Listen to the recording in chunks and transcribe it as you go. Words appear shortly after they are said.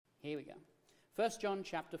Here we go. 1 John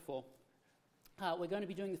chapter 4. We're going to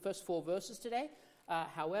be doing the first 4 verses today.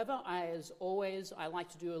 However, as always, I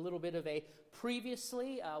like to do a little bit of a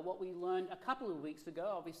previously, what we learned a couple of weeks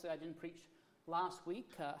ago. Obviously, I didn't preach last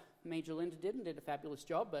week. Major Linda did a fabulous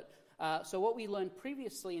job. But so what we learned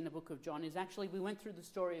previously in the book of John is actually we went through the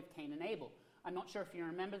story of Cain and Abel. I'm not sure if you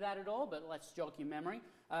remember that at all, but let's jog your memory.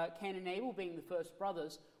 Cain and Abel being the first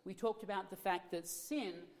brothers, we talked about the fact that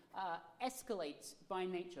sin escalates by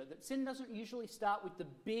nature, that sin doesn't usually start with the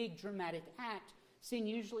big dramatic act. Sin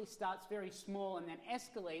usually starts very small and then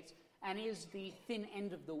escalates and is the thin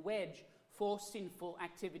end of the wedge for sinful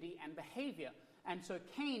activity and behavior. And so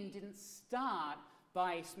Cain didn't start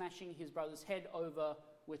by smashing his brother's head over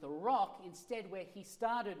with a rock. Instead, where he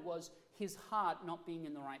started was his heart not being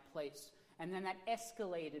in the right place. And then that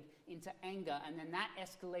escalated into anger, and then that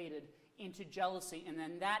escalated into jealousy, and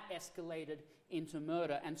then that escalated into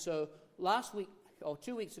murder. And so last week, or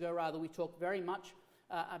 2 weeks ago rather, we talked very much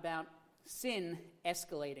about sin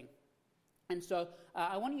escalating. And so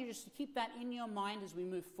I want you just to keep that in your mind as we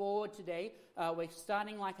move forward today. We're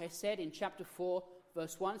starting, like I said, in chapter 4,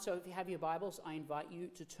 verse 1. So if you have your Bibles, I invite you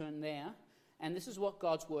to turn there. And this is what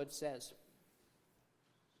God's word says.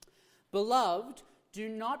 Beloved, do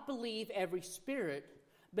not believe every spirit,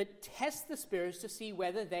 but test the spirits to see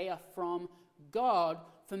whether they are from God,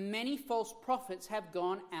 for many false prophets have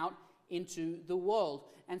gone out into the world.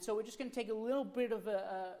 And so we're just going to take a little bit of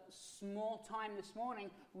a small time this morning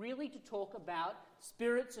really to talk about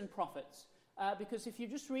spirits and prophets. Because if you're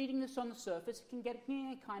just reading this on the surface, it can get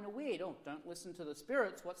kind of weird. Oh, don't listen to the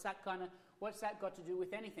spirits. What's that got to do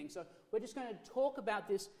with anything? So we're just going to talk about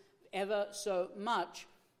this ever so much.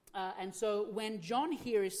 And so when John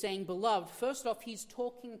here is saying beloved, first off, he's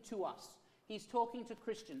talking to us. He's talking to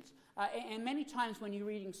Christians. And many times when you're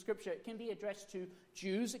reading Scripture, it can be addressed to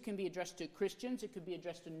Jews, it can be addressed to Christians, it could be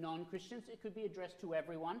addressed to non-Christians, it could be addressed to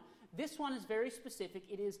everyone. This one is very specific.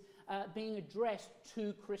 It is being addressed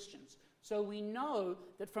to Christians. So we know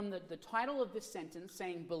that from the title of this sentence,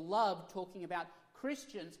 saying beloved, talking about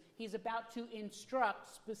Christians, he's about to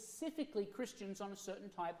instruct specifically Christians on a certain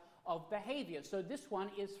type of behavior. So this one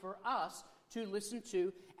is for us to listen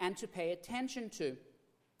to and to pay attention to.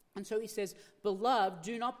 And so he says, beloved,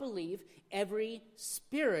 do not believe every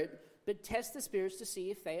spirit, but test the spirits to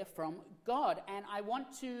see if they are from God. And I want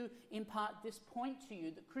to impart this point to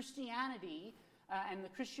you, that Christianity and the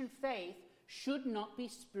Christian faith should not be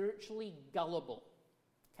spiritually gullible.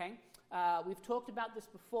 Okay? We've talked about this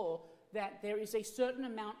before, that there is a certain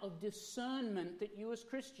amount of discernment that you as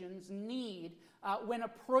Christians need when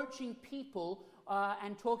approaching people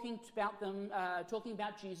and talking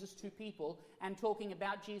about Jesus to people and talking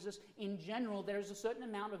about Jesus in general. There is a certain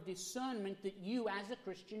amount of discernment that you as a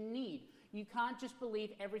Christian need. You can't just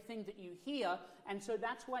believe everything that you hear, and so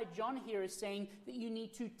that's why John here is saying that you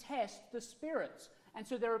need to test the spirits. And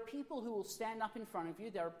so there are people who will stand up in front of you,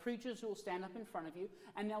 there are preachers who will stand up in front of you,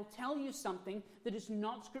 and they'll tell you something that is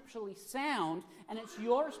not scripturally sound, and it's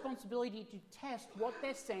your responsibility to test what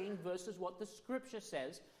they're saying versus what the Scripture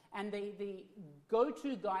says. And the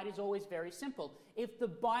go-to guide is always very simple. If the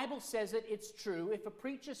Bible says it, it's true. If a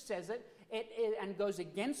preacher says it and goes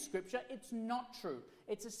against Scripture, it's not true.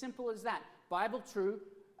 It's as simple as that. Bible true.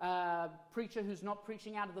 Preacher who's not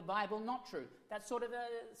preaching out of the Bible, not true. That's sort of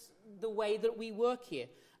the way that we work here.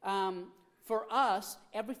 For us,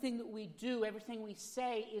 everything that we do, everything we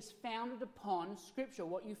say is founded upon Scripture,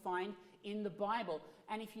 what you find in the Bible.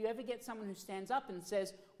 And if you ever get someone who stands up and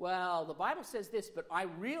says, well, the Bible says this, but I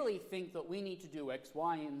really think that we need to do X,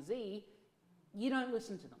 Y, and Z, you don't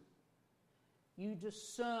listen to them. You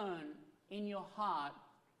discern in your heart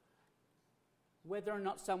whether or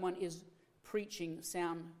not someone is preaching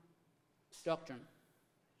sound doctrine.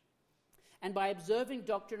 And by observing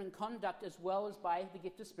doctrine and conduct as well as by the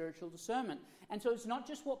gift of spiritual discernment. And so it's not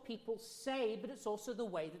just what people say, but it's also the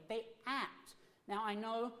way that they act. Now I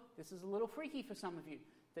know this is a little freaky for some of you,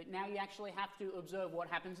 that now you actually have to observe what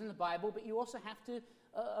happens in the Bible, but you also have to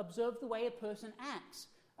observe the way a person acts.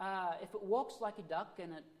 If it walks like a duck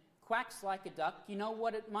and it quacks like a duck, you know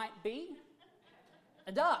what it might be?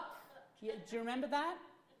 A duck. Do you remember that?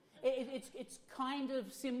 It's kind of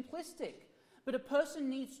simplistic. But a person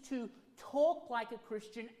needs to talk like a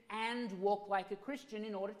Christian and walk like a Christian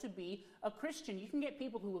in order to be a Christian. You can get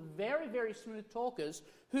people who are very, very smooth talkers,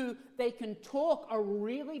 who they can talk a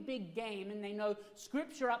really big game and they know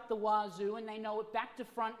Scripture up the wazoo and they know it back to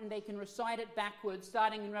front and they can recite it backwards,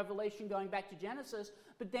 starting in Revelation, going back to Genesis.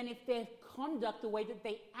 But then if their conduct, the way that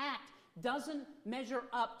they act, doesn't measure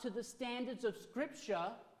up to the standards of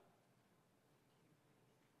Scripture,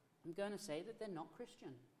 I'm going to say that they're not Christian.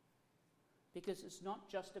 Because it's not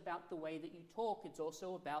just about the way that you talk, it's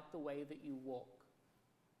also about the way that you walk.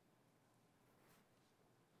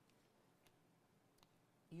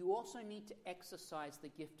 You also need to exercise the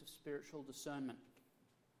gift of spiritual discernment.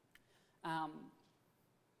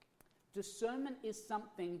 Discernment is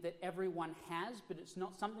something that everyone has, but it's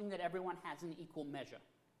not something that everyone has in equal measure.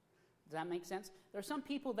 Does that make sense? There are some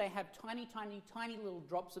people, they have tiny, tiny, tiny little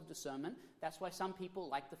drops of discernment. That's why some people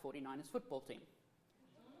like the 49ers football team.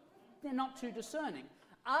 They're not too discerning.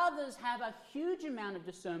 Others have a huge amount of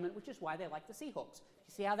discernment, which is why they like the Seahawks. You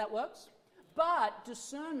see how that works? But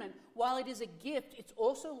discernment, while it is a gift, it's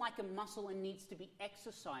also like a muscle and needs to be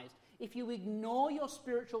exercised. If you ignore your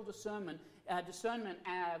spiritual discernment,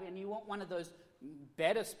 and you want one of those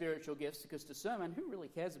better spiritual gifts, because discernment, who really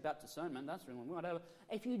cares about discernment? That's really whatever.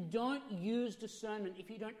 If you don't use discernment, if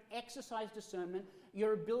you don't exercise discernment,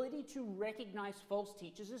 your ability to recognize false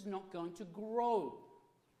teachers is not going to grow.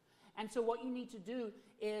 And so what you need to do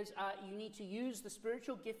is you need to use the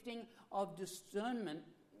spiritual gifting of discernment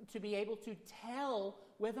to be able to tell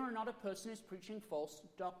whether or not a person is preaching false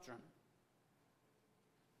doctrine.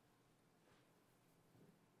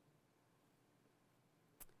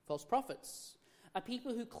 False prophets are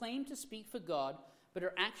people who claim to speak for God, but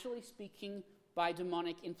are actually speaking by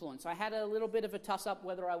demonic influence. I had a little bit of a tuss-up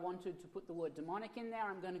whether I wanted to put the word demonic in there.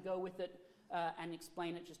 I'm going to go with it and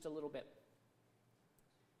explain it just a little bit.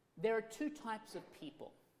 There are two types of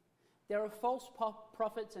people. There are false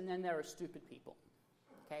prophets, and then there are stupid people.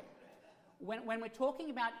 Okay? When we're talking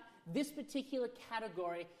about this particular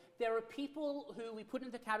category, there are people who we put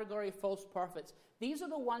in the category of false prophets. These are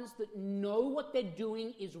the ones that know what they're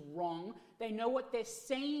doing is wrong. They know what they're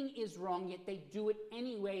saying is wrong, yet they do it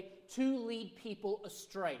anyway to lead people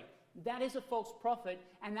astray. That is a false prophet,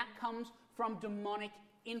 and that comes from demonic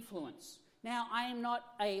influence. Now, I am not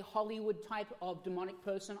a Hollywood type of demonic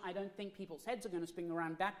person. I don't think people's heads are going to spin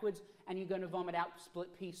around backwards and you're going to vomit out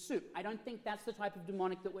split pea soup. I don't think that's the type of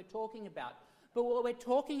demonic that we're talking about. But what we're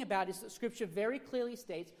talking about is that Scripture very clearly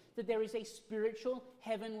states that there is a spiritual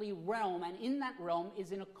heavenly realm, and in that realm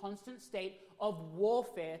is in a constant state of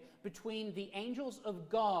warfare between the angels of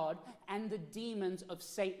God and the demons of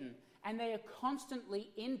Satan. And they are constantly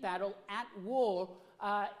in battle, at war,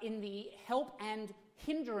 in the help and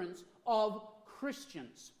hindrance of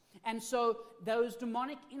Christians. And so those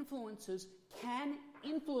demonic influences can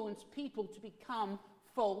influence people to become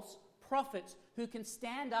false prophets who can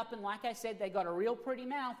stand up and, like I said, they got a real pretty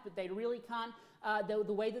mouth, but they really can't,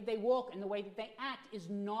 the way that they walk and the way that they act is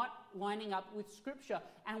not lining up with Scripture.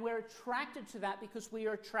 And we're attracted to that because we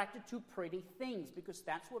are attracted to pretty things, because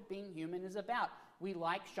that's what being human is about. We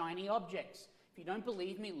like shiny objects. If you don't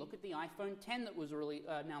believe me, look at the iPhone 10 that was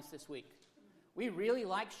announced this week. We really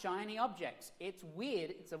like shiny objects. It's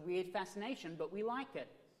weird. It's a weird fascination, but we like it.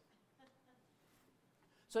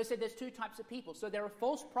 So I said there's two types of people. So there are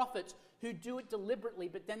false prophets who do it deliberately,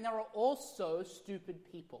 but then there are also stupid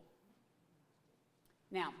people.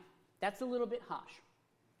 Now, that's a little bit harsh.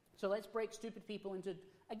 So let's break stupid people into,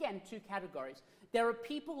 again, two categories. There are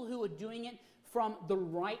people who are doing it from the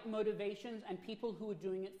right motivations and people who are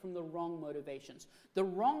doing it from the wrong motivations. The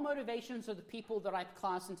wrong motivations are the people that I've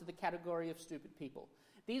classed into the category of stupid people.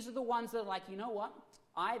 These are the ones that are like, you know what?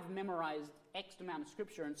 I've memorized X amount of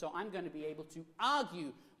Scripture, and so I'm going to be able to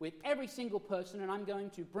argue with every single person, and I'm going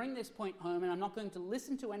to bring this point home, and I'm not going to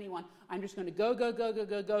listen to anyone. I'm just going to go,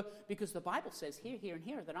 because the Bible says here, here, and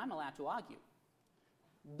here that I'm allowed to argue.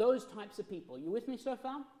 Those types of people. You with me so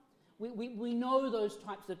far? We know those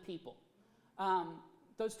types of people.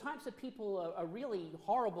 Those types of people are really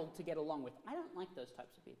horrible to get along with. I don't like those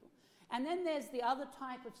types of people. And then there's the other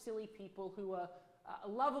type of silly people who are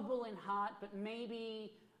lovable in heart, but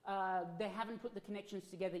maybe they haven't put the connections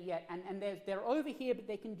together yet. And they're over here, but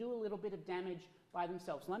they can do a little bit of damage by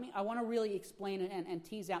themselves. I want to really explain it and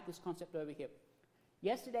tease out this concept over here.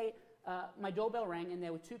 Yesterday, my doorbell rang, and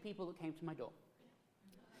there were two people that came to my door.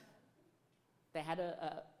 They had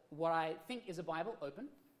what I think is a Bible open.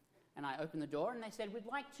 And I opened the door, and they said, we'd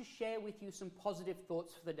like to share with you some positive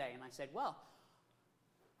thoughts for the day. And I said, well,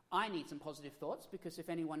 I need some positive thoughts, because if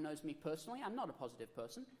anyone knows me personally, I'm not a positive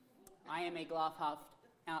person. I am a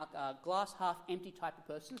glass half empty type of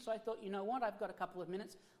person. So I thought, you know what, I've got a couple of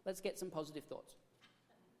minutes. Let's get some positive thoughts.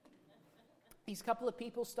 These couple of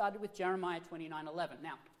people started with Jeremiah 29:11.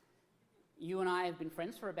 Now, you and I have been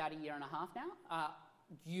friends for about a year and a half now.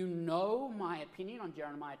 You know my opinion on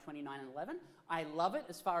Jeremiah 29:11. I love it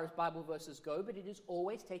as far as Bible verses go, but it is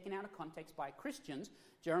always taken out of context by Christians.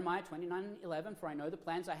 Jeremiah 29:11, for I know the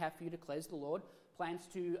plans I have for you, declares the Lord, plans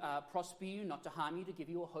to prosper you, not to harm you, to give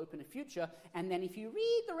you a hope and a future. And then if you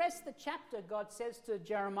read the rest of the chapter, God says to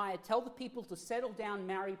Jeremiah, tell the people to settle down,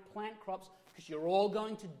 marry, plant crops, because you're all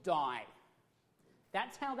going to die.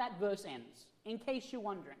 That's how that verse ends, in case you're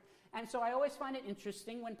wondering. And so I always find it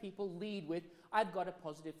interesting when people lead with, I've got a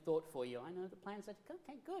positive thought for you. I know the plans that,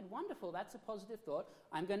 okay, good, wonderful, that's a positive thought.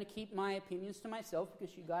 I'm going to keep my opinions to myself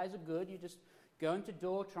because you guys are good. You're just going to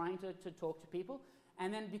door trying to talk to people.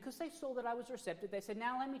 And then because they saw that I was receptive, they said,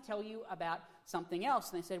 now let me tell you about something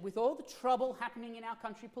else. And they said, with all the trouble happening in our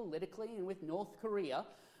country politically and with North Korea,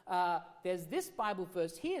 there's this Bible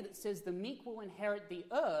verse here that says the meek will inherit the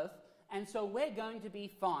earth, and so we're going to be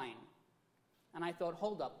fine. And I thought,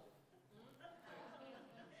 hold up.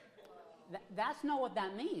 That's not what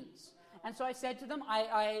that means. And so I said to them,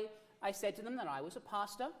 I said to them that I was a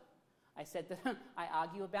pastor. I said that I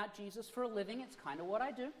argue about Jesus for a living. It's kind of what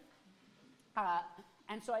I do.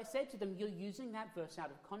 And so I said to them, you're using that verse out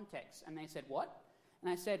of context. And they said, what? And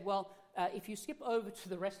I said, well, if you skip over to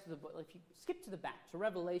the rest of the book, if you skip to the back, to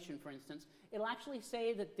Revelation, for instance, it'll actually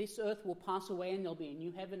say that this earth will pass away and there'll be a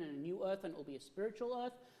new heaven and a new earth and it'll be a spiritual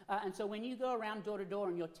earth. And so when you go around door to door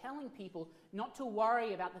and you're telling people not to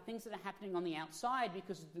worry about the things that are happening on the outside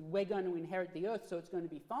because we're going to inherit the earth, so it's going to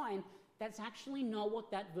be fine, that's actually not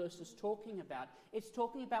what that verse is talking about. It's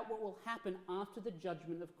talking about what will happen after the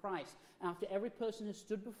judgment of Christ. After every person has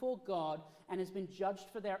stood before God and has been judged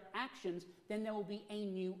for their actions, then there will be a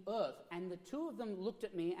new earth. And the two of them looked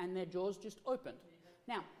at me and their jaws just opened.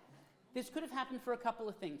 Now, this could have happened for a couple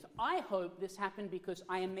of things. I hope this happened because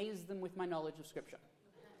I amazed them with my knowledge of Scripture.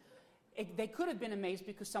 They could have been amazed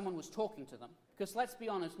because someone was talking to them. Because let's be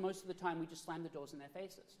honest, most of the time we just slam the doors in their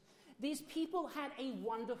faces. These people had a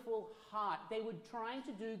wonderful heart. They were trying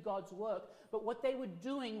to do God's work, but what they were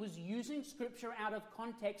doing was using Scripture out of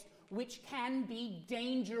context, which can be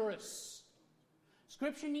dangerous.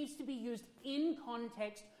 Scripture needs to be used in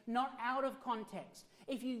context, not out of context.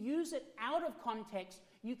 If you use it out of context,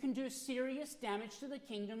 you can do serious damage to the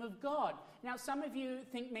kingdom of God. Now, some of you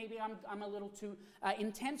think maybe I'm a little too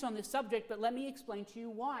intense on this subject, but let me explain to you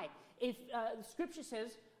why. If Scripture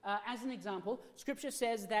says, as an example, Scripture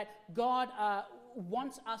says that God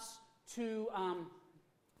wants us to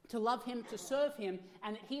love Him, to serve Him,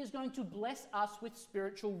 and that He is going to bless us with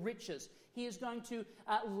spiritual riches. He is going to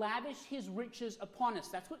lavish His riches upon us.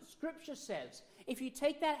 That's what Scripture says. If you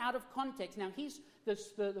take that out of context, now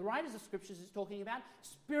the writers of Scriptures is talking about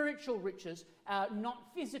spiritual riches, not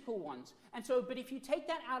physical ones. And so, but if you take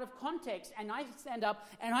that out of context, and I stand up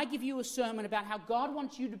and I give you a sermon about how God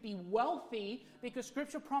wants you to be wealthy because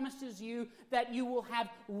Scripture promises you that you will have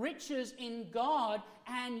riches in God,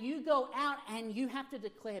 and you go out and you have to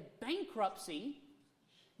declare bankruptcy,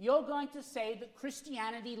 you're going to say that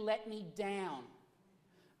Christianity let me down.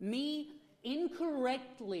 Me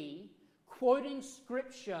incorrectly quoting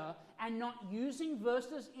Scripture and not using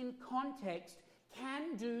verses in context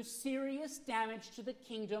can do serious damage to the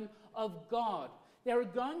kingdom of God. There are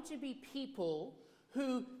going to be people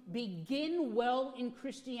who begin well in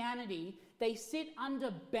Christianity, they sit under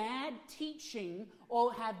bad teaching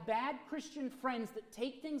or have bad Christian friends that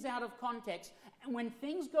take things out of context, and when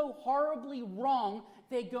things go horribly wrong,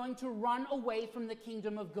 they're going to run away from the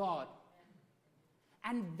kingdom of God.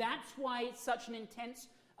 And that's why it's such an intense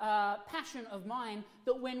passion of mine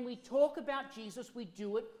that when we talk about Jesus, we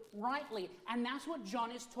do it rightly. And that's what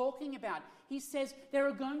John is talking about. He says there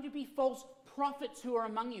are going to be false prophets who are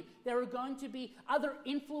among you. There are going to be other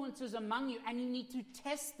influences among you, and you need to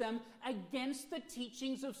test them against the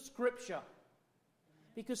teachings of Scripture.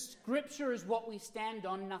 Because Scripture is what we stand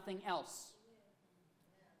on, nothing else.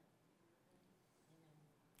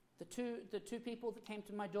 The two people that came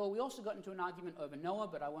to my door, we also got into an argument over Noah,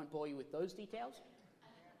 but I won't bore you with those details.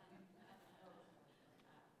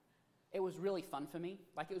 It was really fun for me.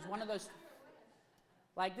 Like, it was one of those,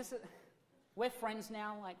 like, we're friends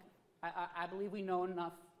now. Like, I believe we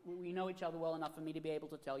know each other well enough for me to be able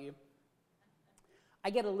to tell you. I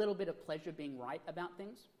get a little bit of pleasure being right about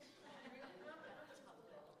things.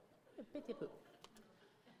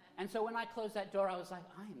 And so when I closed that door, I was like,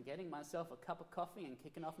 I am getting myself a cup of coffee and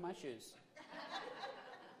kicking off my shoes.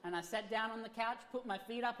 And I sat down on the couch, put my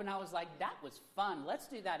feet up, and I was like, that was fun. Let's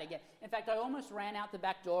do that again. In fact, I almost ran out the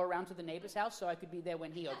back door around to the neighbor's house so I could be there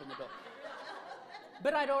when he opened the door.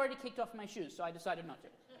 But I'd already kicked off my shoes, so I decided not to.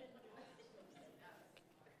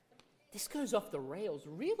 This goes off the rails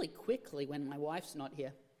really quickly when my wife's not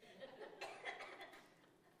here.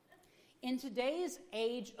 In today's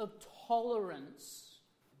age of tolerance,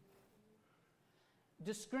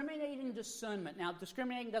 discriminating discernment. Now,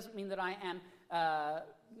 discriminating doesn't mean that I am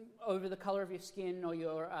over the color of your skin or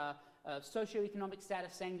your socioeconomic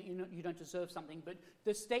status saying that you don't deserve something. But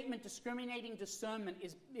the statement discriminating discernment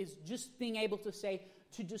is just being able to say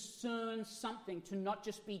to discern something, to not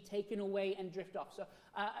just be taken away and drift off. So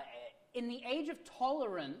in the age of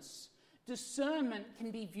tolerance, discernment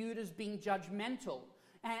can be viewed as being judgmental.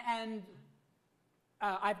 And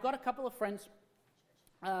I've got a couple of friends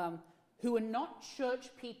who are not church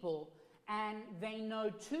people, and they know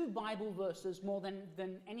 2 Bible verses more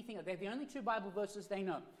than anything else. They're the only 2 Bible verses they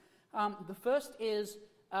know. The first is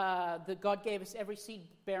that God gave us every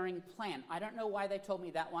seed-bearing plant. I don't know why they told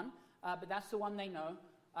me that one, but that's the one they know.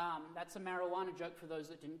 That's a marijuana joke for those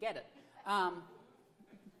that didn't get it.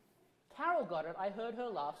 Carol got it. I heard her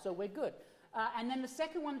laugh, so we're good. And then the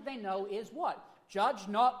second one they know is what? Judge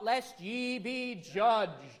not, lest ye be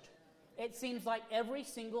judged. It seems like every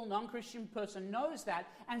single non-Christian person knows that.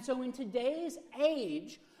 And so in today's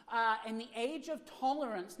age, in the age of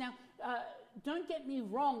tolerance, now, don't get me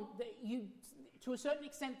wrong, to a certain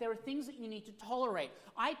extent, there are things that you need to tolerate.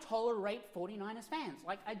 I tolerate 49ers fans.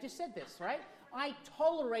 Like, I just said this, right? I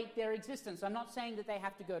tolerate their existence. I'm not saying that they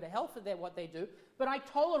have to go to hell for what they do, but I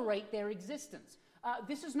tolerate their existence.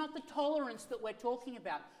 This is not the tolerance that we're talking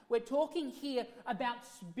about. We're talking here about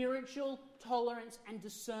spiritual tolerance and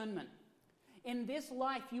discernment. In this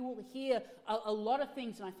life, you will hear a lot of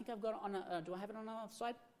things, and I think I've got it on a... do I have it on a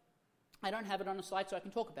slide? I don't have it on a slide, so I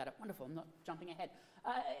can talk about it. Wonderful, I'm not jumping ahead.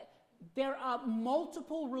 There are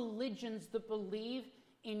multiple religions that believe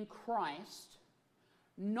in Christ,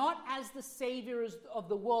 not as the Savior of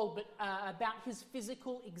the world, but about his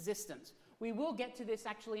physical existence. We will get to this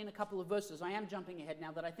actually in a couple of verses. I am jumping ahead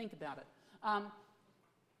now that I think about it.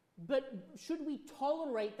 But should we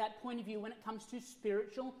tolerate that point of view when it comes to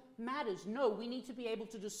spiritual matters? No, we need to be able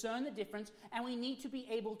to discern the difference, and we need to be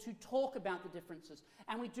able to talk about the differences.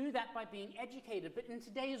 And we do that by being educated. But in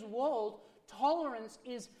today's world, tolerance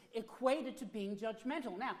is equated to being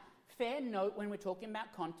judgmental. Now, fair note, when we're talking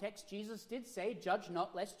about context, Jesus did say, judge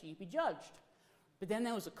not lest ye be judged. But then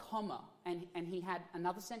there was a comma, and he had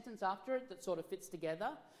another sentence after it that sort of fits together.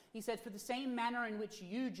 He said, for the same manner in which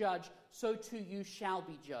you judge, so too you shall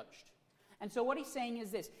be judged. And so what he's saying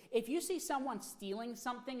is this. If you see someone stealing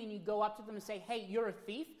something and you go up to them and say, hey, you're a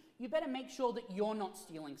thief, you better make sure that you're not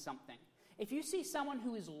stealing something. If you see someone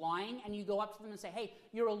who is lying and you go up to them and say, hey,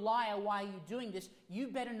 you're a liar, why are you doing this? You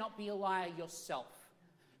better not be a liar yourself.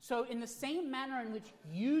 So in the same manner in which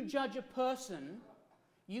you judge a person,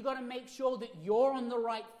 you got to make sure that you're on the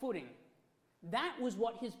right footing. That was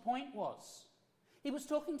what his point was. He was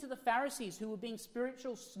talking to the Pharisees who were being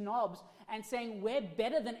spiritual snobs and saying, we're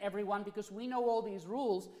better than everyone because we know all these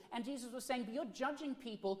rules. And Jesus was saying, but you're judging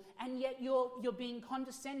people, and yet you're being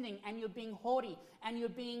condescending, and you're being haughty, and you're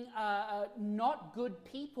being not good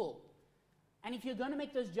people. And if you're going to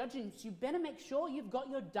make those judgments, you better make sure you've got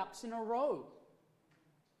your ducks in a row.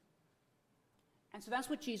 And so that's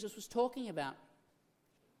what Jesus was talking about.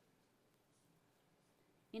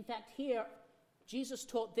 In fact, here, Jesus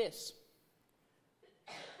taught this.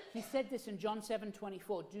 He said this in John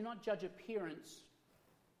 7:24, do not judge appearance,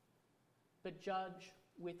 but judge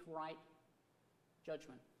with right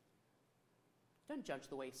judgment. Don't judge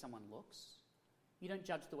the way someone looks. You don't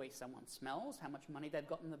judge the way someone smells, how much money they've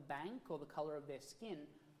got in the bank, or the color of their skin.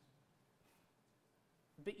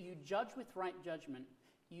 But you judge with right judgment.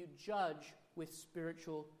 You judge with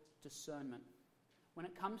spiritual discernment. When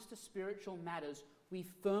it comes to spiritual matters, we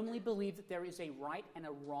firmly believe that there is a right and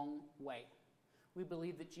a wrong way. We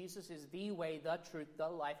believe that Jesus is the way, the truth, the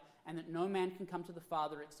life, and that no man can come to the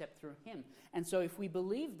Father except through him. And so if we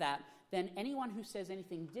believe that, then anyone who says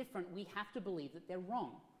anything different, we have to believe that they're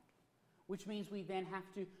wrong. Which means we then have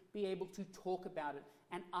to be able to talk about it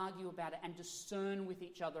and argue about it and discern with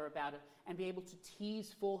each other about it and be able to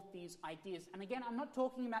tease forth these ideas. And again, I'm not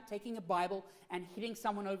talking about taking a Bible and hitting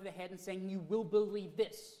someone over the head and saying, you will believe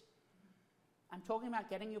this. I'm talking about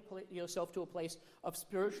getting yourself to a place of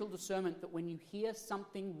spiritual discernment that when you hear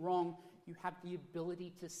something wrong, you have the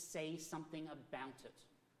ability to say something about it.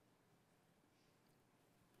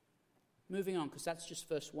 Moving on, because that's just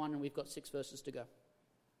verse 1 and we've got 6 verses to go.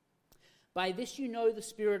 By this you know the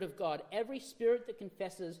Spirit of God. Every spirit that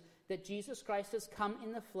confesses that Jesus Christ has come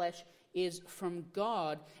in the flesh is from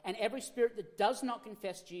God, and every spirit that does not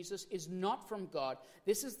confess Jesus is not from God.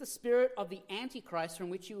 This is the spirit of the Antichrist, from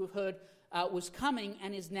which you have heard was coming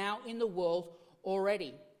and is now in the world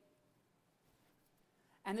already.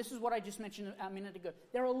 And this is what I just mentioned a minute ago.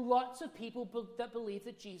 There are lots of people that believe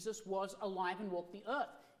that Jesus was alive and walked the earth.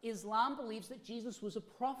 Islam believes that Jesus was a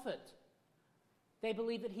prophet. They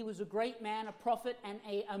believe that he was a great man, a prophet, and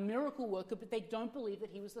a miracle worker, but they don't believe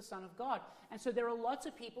that he was the Son of God. And so there are lots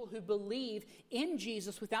of people who believe in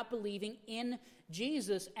Jesus without believing in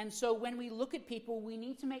Jesus. And so when we look at people, we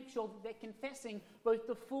need to make sure that they're confessing both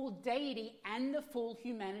the full deity and the full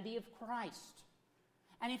humanity of Christ.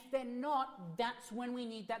 And if they're not, that's when we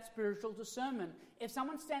need that spiritual discernment. If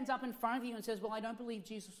someone stands up in front of you and says, well, I don't believe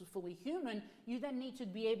Jesus was fully human, you then need to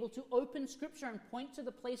be able to open Scripture and point to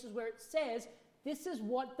the places where it says, this is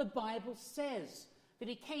what the Bible says, that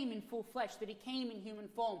he came in full flesh, that he came in human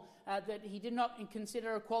form, that he did not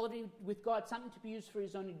consider equality with God something to be used for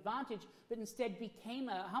his own advantage, but instead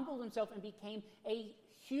humbled himself and became a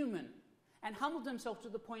human, and humbled himself to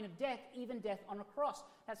the point of death, even death on a cross.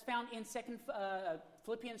 That's found in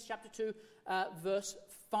Philippians chapter 2, verse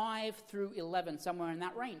 5 through 11, somewhere in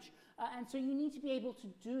that range. And so you need to be able to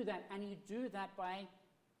do that, and you do that by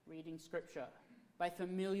reading Scripture, by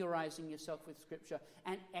familiarizing yourself with Scripture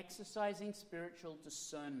and exercising spiritual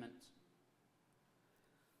discernment.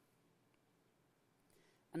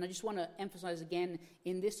 And I just want to emphasize again,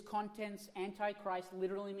 in this context, Antichrist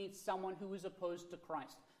literally means someone who is opposed to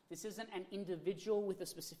Christ. This isn't an individual with a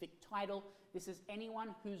specific title. This is anyone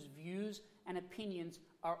whose views and opinions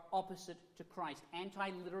are opposite to Christ.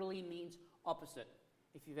 Anti literally means opposite.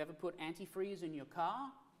 If you've ever put antifreeze in your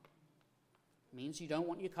car, it means you don't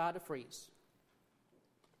want your car to freeze.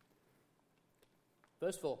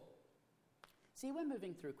 Verse 4. See, we're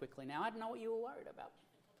moving through quickly now. I don't know what you were worried about.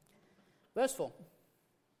 Verse 4.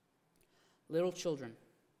 Little children.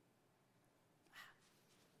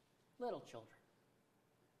 Little children.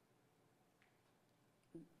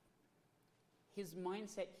 His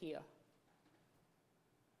mindset here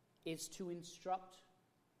is to instruct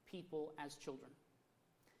people as children.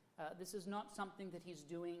 This is not something that he's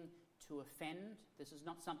doing to offend. This is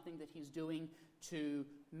not something that he's doing to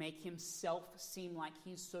make himself seem like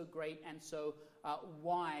he's so great and so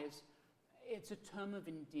wise. It's a term of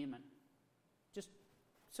endearment. Just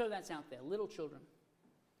so that's out there. Little children,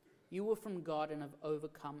 you were from God and have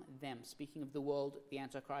overcome them. Speaking of the world, the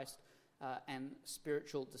Antichrist, and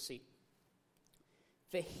spiritual deceit.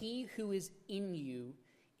 For he who is in you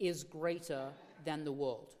is greater than the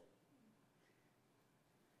world.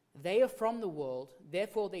 They are from the world,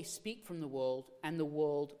 therefore they speak from the world, and the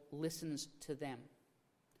world listens to them.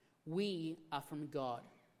 We are from God.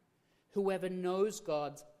 Whoever knows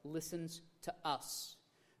God listens to us.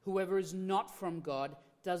 Whoever is not from God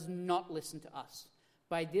does not listen to us.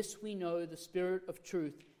 By this we know the spirit of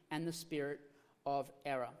truth and the spirit of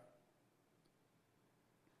error.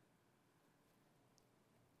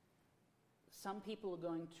 Some people are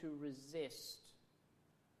going to resist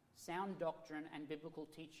sound doctrine and biblical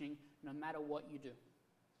teaching no matter what you do.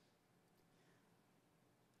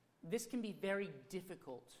 This can be very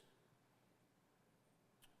difficult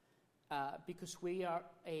because we are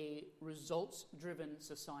a results-driven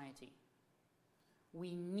society.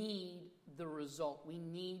 We need the result. We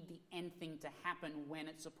need the end thing to happen when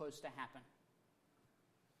it's supposed to happen.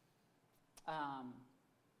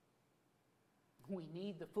 We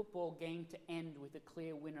need the football game to end with a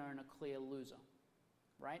clear winner and a clear loser,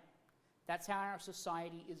 right? That's how our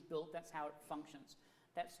society is built. That's how it functions.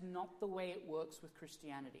 That's not the way it works with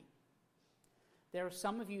Christianity. There are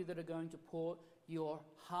some of you that are going to pour your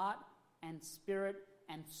heart and spirit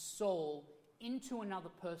and soul into another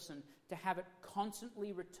person to have it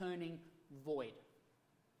constantly returning void,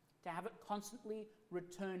 to have it constantly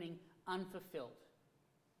returning unfulfilled.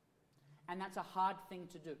 And that's a hard thing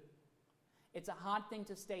to do. It's a hard thing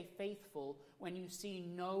to stay faithful when you see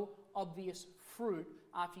no obvious fruit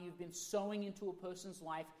after you've been sowing into a person's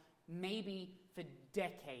life, maybe for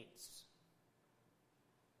decades.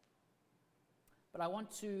 But I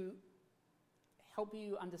want to help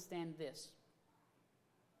you understand this.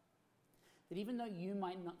 That even though you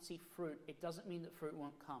might not see fruit, it doesn't mean that fruit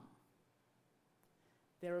won't come.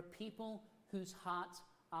 There are people whose hearts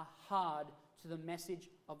are hard to the message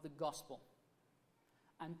of the gospel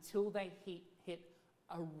until they hit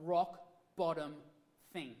a rock bottom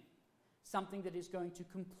thing. Something that is going to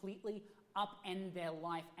completely upend their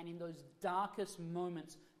life. And in those darkest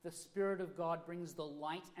moments, the Spirit of God brings the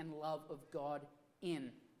light and love of God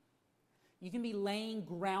in. You can be laying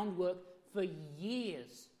groundwork for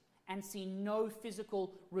years and see no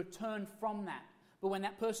physical return from that. But when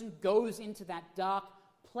that person goes into that dark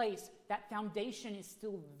place, that foundation is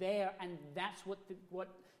still there, and that's what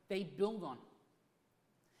they build on.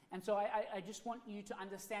 And so I just want you to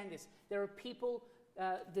understand this. There are people,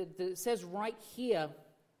 it says right here,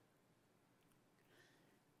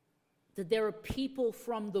 that there are people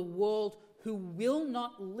from the world who will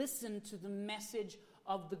not listen to the message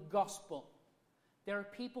of the gospel. There are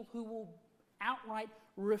people who will outright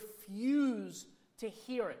refuse to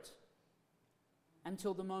hear it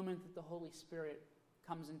until the moment that the Holy Spirit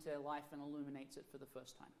comes into their life and illuminates it for the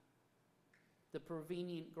first time. The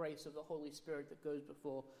prevenient grace of the Holy Spirit that goes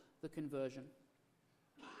before the conversion.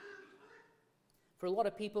 For a lot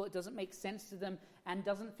of people, it doesn't make sense to them and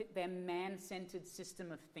doesn't fit their man-centered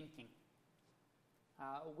system of thinking.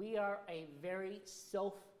 We are a very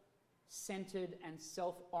self-centered and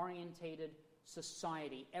self-orientated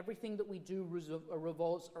society. Everything that we do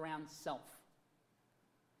revolves around self.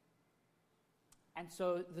 And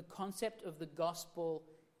so the concept of the gospel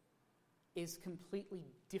is completely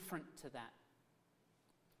different to that,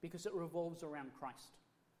 because it revolves around Christ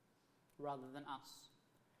rather than us.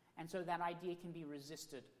 And so that idea can be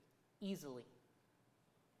resisted easily.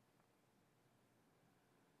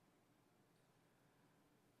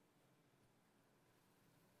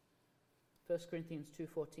 First Corinthians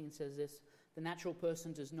 2:14 says this: "The natural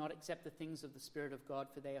person does not accept the things of the Spirit of God,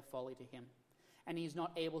 for they are folly to him. And he is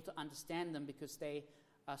not able to understand them because they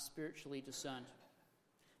are spiritually discerned."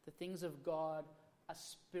 The things of God are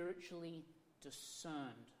spiritually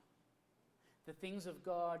discerned. The things of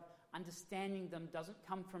God, understanding them doesn't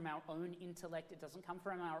come from our own intellect. It doesn't come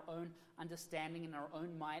from our own understanding and our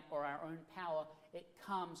own might or our own power. It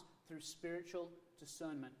comes through spiritual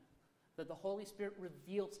discernment. That the Holy Spirit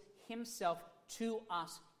reveals himself to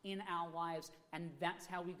us in our lives, and that's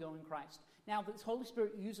how we go in Christ. Now, the Holy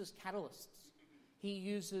Spirit uses catalysts. He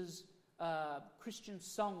uses Christian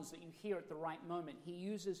songs that you hear at the right moment. He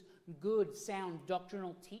uses good, sound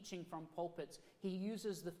doctrinal teaching from pulpits. He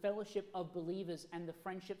uses the fellowship of believers and the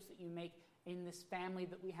friendships that you make in this family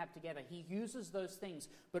that we have together. He uses those things,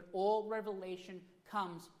 but all revelation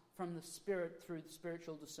comes from the Spirit through the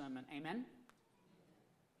spiritual discernment. Amen?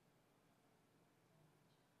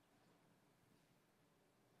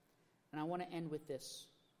 And I want to end with this.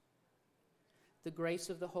 The grace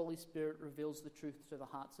of the Holy Spirit reveals the truth to the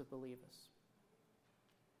hearts of believers.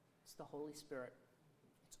 It's the Holy Spirit.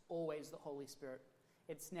 It's always the Holy Spirit.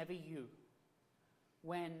 It's never you.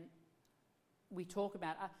 When we talk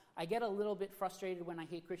about, I get a little bit frustrated when I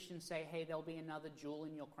hear Christians say, hey, there'll be another jewel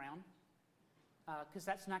in your crown. Because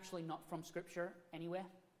that's actually not from Scripture anywhere.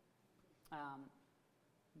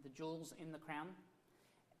 The jewels in the crown.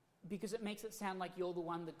 Because it makes it sound like you're the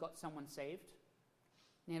one that got someone saved.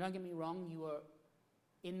 Now, don't get me wrong, you were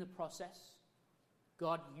in the process.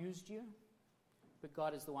 God used you, but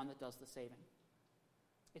God is the one that does the saving.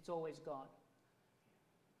 It's always God.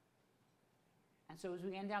 And so as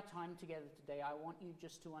we end our time together today, I want you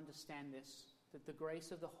just to understand this, that the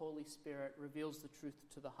grace of the Holy Spirit reveals the truth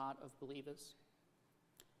to the heart of believers.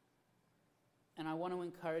 And I want to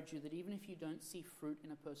encourage you that even if you don't see fruit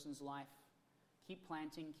in a person's life, keep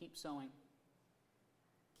planting, keep sowing,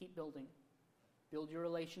 keep building. Build your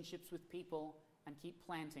relationships with people and keep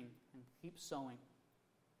planting and keep sowing.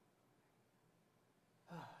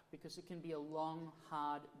 Because it can be a long,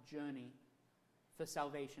 hard journey for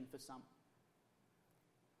salvation for some.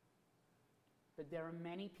 But there are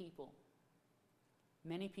many people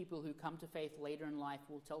who come to faith later in life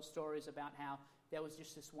will tell stories about how there was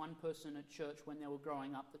just this one person at church when they were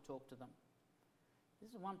growing up that talked to them. This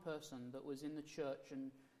is one person that was in the church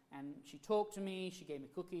and she talked to me, she gave me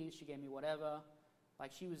cookies, she gave me whatever.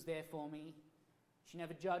 Like she was there for me. She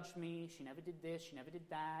never judged me. She never did this. She never did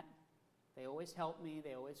that. They always helped me.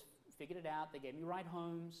 They always figured it out. They gave me ride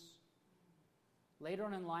homes. Later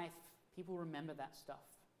on in life, people remember that stuff.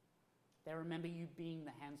 They remember you being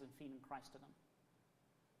the hands and feet in Christ to them.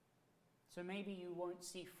 So maybe you won't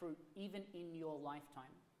see fruit even in your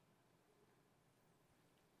lifetime.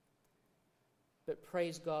 But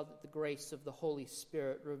praise God that the grace of the Holy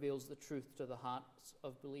Spirit reveals the truth to the hearts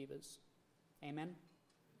of believers. Amen?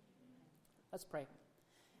 Let's pray.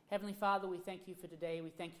 Heavenly Father, we thank you for today. We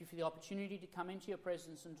thank you for the opportunity to come into your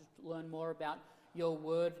presence and to learn more about your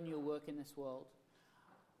word and your work in this world.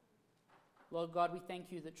 Lord God, we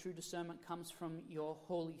thank you that true discernment comes from your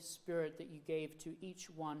Holy Spirit that you gave to each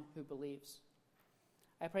one who believes.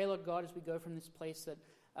 I pray, Lord God, as we go from this place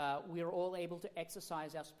that we are all able to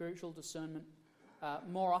exercise our spiritual discernment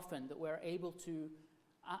more often, that we're able to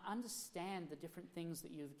understand the different things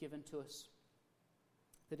that you've given to us,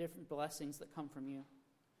 the different blessings that come from you.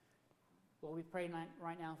 Lord, we pray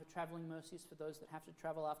right now for traveling mercies for those that have to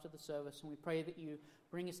travel after the service, and we pray that you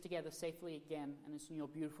bring us together safely again, and it's in your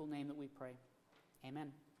beautiful name that we pray.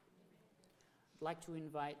 Amen. I'd like to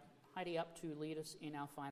invite Heidi up to lead us in our final